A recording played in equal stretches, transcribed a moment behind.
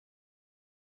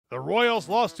The Royals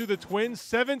lost to the Twins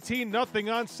 17-0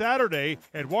 on Saturday.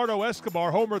 Eduardo Escobar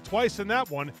homered twice in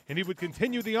that one, and he would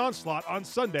continue the onslaught on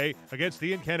Sunday against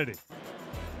Ian Kennedy.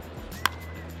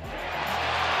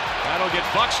 That'll get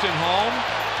Buxton home,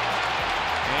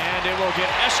 and it will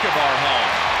get Escobar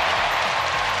home.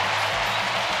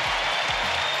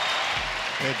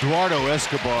 Eduardo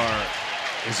Escobar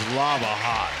is lava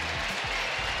hot.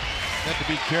 Have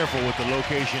to be careful with the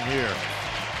location here.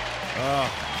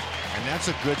 And that's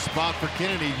a good spot for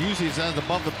Kennedy. Usually he's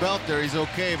above the belt there. He's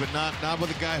okay, but not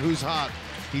with a guy who's hot.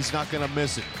 He's not going to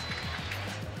miss it.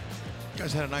 You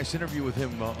guys had a nice interview with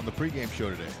him on the pregame show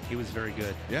today. He was very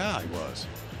good. Yeah, he was.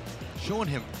 Showing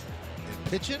him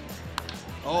pitching.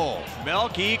 Oh,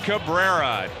 Melky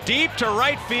Cabrera deep to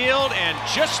right field, and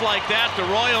just like that, the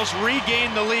Royals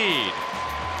regain the lead.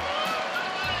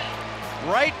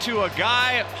 Right to a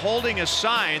guy holding a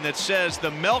sign that says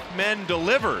the Milkman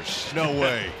delivers. No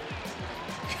way.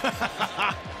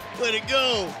 Let it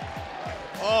go.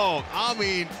 Oh, I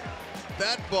mean,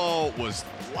 that ball was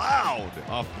loud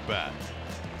off the bat.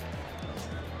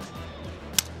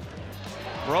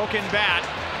 Broken bat.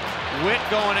 Witt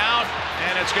going out,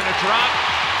 and it's going to drop.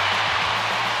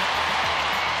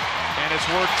 And it's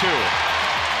worth 2.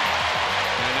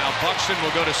 And now Buxton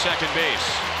will go to second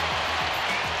base.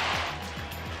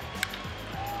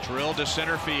 Drilled to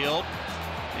center field.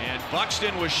 And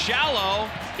Buxton was shallow.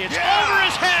 It's over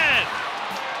his head.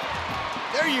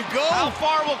 There you go. How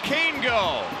far will Cain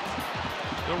go?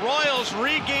 The Royals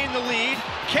regain the lead.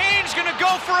 Cain's going to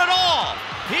go for it all.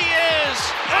 He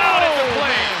is out at the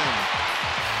plate.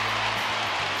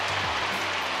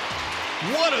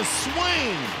 Man. What a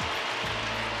swing!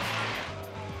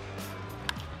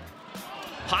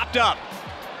 Popped up.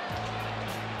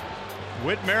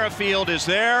 Whit Merrifield is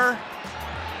there,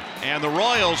 and the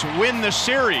Royals win the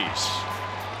series.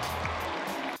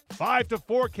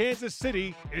 5-4 Kansas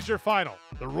City is your final.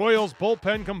 The Royals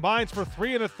bullpen combines for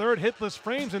 3 1/3 hitless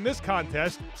frames in this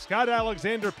contest. Scott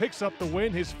Alexander picks up the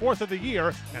win, his 4th of the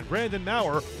year, and Brandon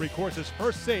Maurer records his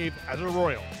first save as a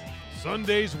Royal.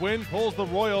 Sunday's win pulls the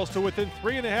Royals to within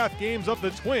 3.5 games of the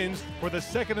Twins for the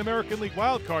second American League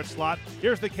wildcard slot.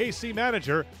 Here's the KC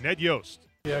manager, Ned Yost.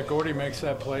 Yeah, Gordy makes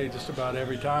that play just about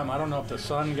every time. I don't know if the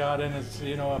sun got in, it's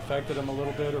affected him a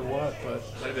little bit or what, but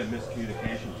Might have been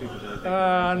miscommunication too.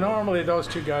 normally those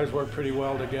two guys work pretty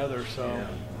well together, so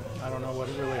I don't know what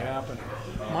really happened.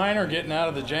 Minor getting out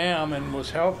of the jam and was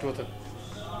helped with a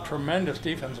tremendous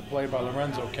defensive play by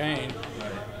Lorenzo Cain,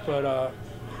 but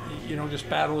just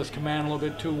battled his command a little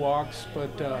bit, 2 walks,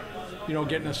 but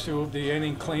getting us through the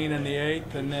inning clean in the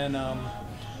 8th, and then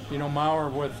Maurer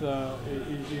with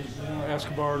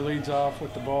Escobar leads off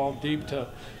with the ball deep to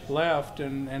left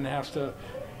and has to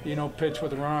pitch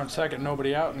with a runner on second,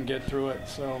 nobody out, and get through it.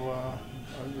 So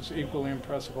it was equally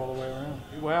impressive all the way around.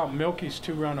 Well, Melky's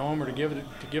 2-run homer to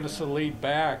give us the lead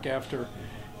back after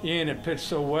Ian had pitched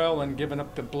so well and given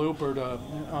up the blooper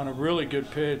on a really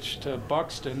good pitch to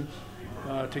Buxton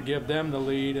to give them the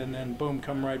lead, and then boom,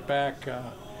 come right back.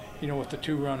 With the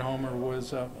 2-run homer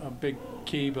was a big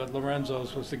key, but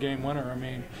Lorenzo's was the game winner. I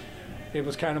mean, it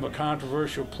was kind of a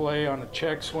controversial play on a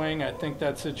check swing. I think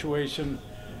that situation,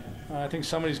 I think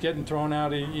somebody's getting thrown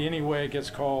out anyway it gets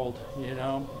called,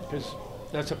 because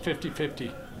that's a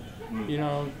 50-50.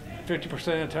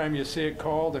 50% of the time you see it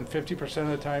called, and 50% of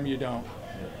the time you don't.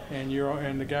 And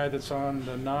the guy that's on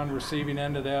the non-receiving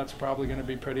end of that's probably going to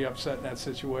be pretty upset in that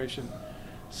situation.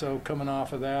 So coming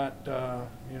off of that,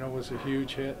 was a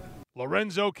huge hit.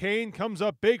 Lorenzo Cain comes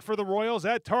up big for the Royals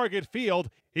at Target Field.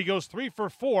 He goes 3 for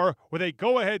 4 with a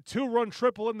go-ahead 2-run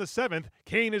triple in the 7th.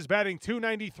 Cain is batting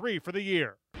 .293 for the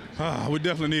year. We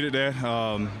definitely needed that.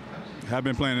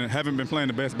 Haven't been playing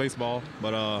the best baseball,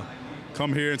 but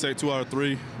come here and take 2 out of 3.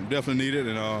 We definitely need it,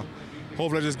 and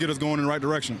hopefully just get us going in the right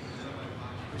direction.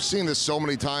 I've seen this so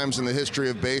many times in the history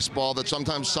of baseball that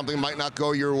sometimes something might not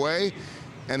go your way,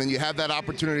 and then you have that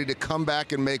opportunity to come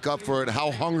back and make up for it.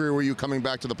 How hungry were you coming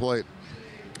back to the plate?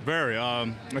 Very.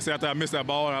 Let's say after I missed that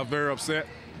ball, I was very upset.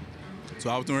 So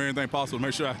I was doing everything possible to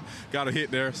make sure I got a hit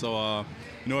there. So,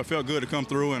 it felt good to come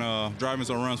through and driving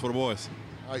some runs for the boys.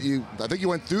 I think you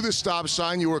went through the stop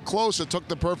sign. You were close. It took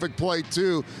the perfect play,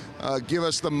 too. Give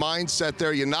us the mindset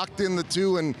there. You knocked in the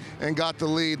 2 and got the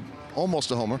lead.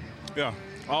 Almost a homer. Yeah,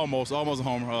 almost a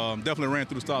homer. Definitely ran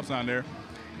through the stop sign there.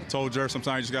 Told Jer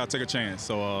sometimes you just got to take a chance.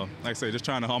 So, like I say,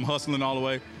 I'm hustling all the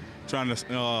way, trying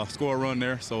to score a run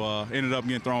there. So, ended up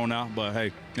getting thrown out. But,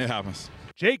 hey, it happens.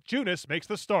 Jake Junis makes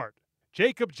the start.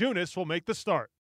 Jacob Junis will make the start.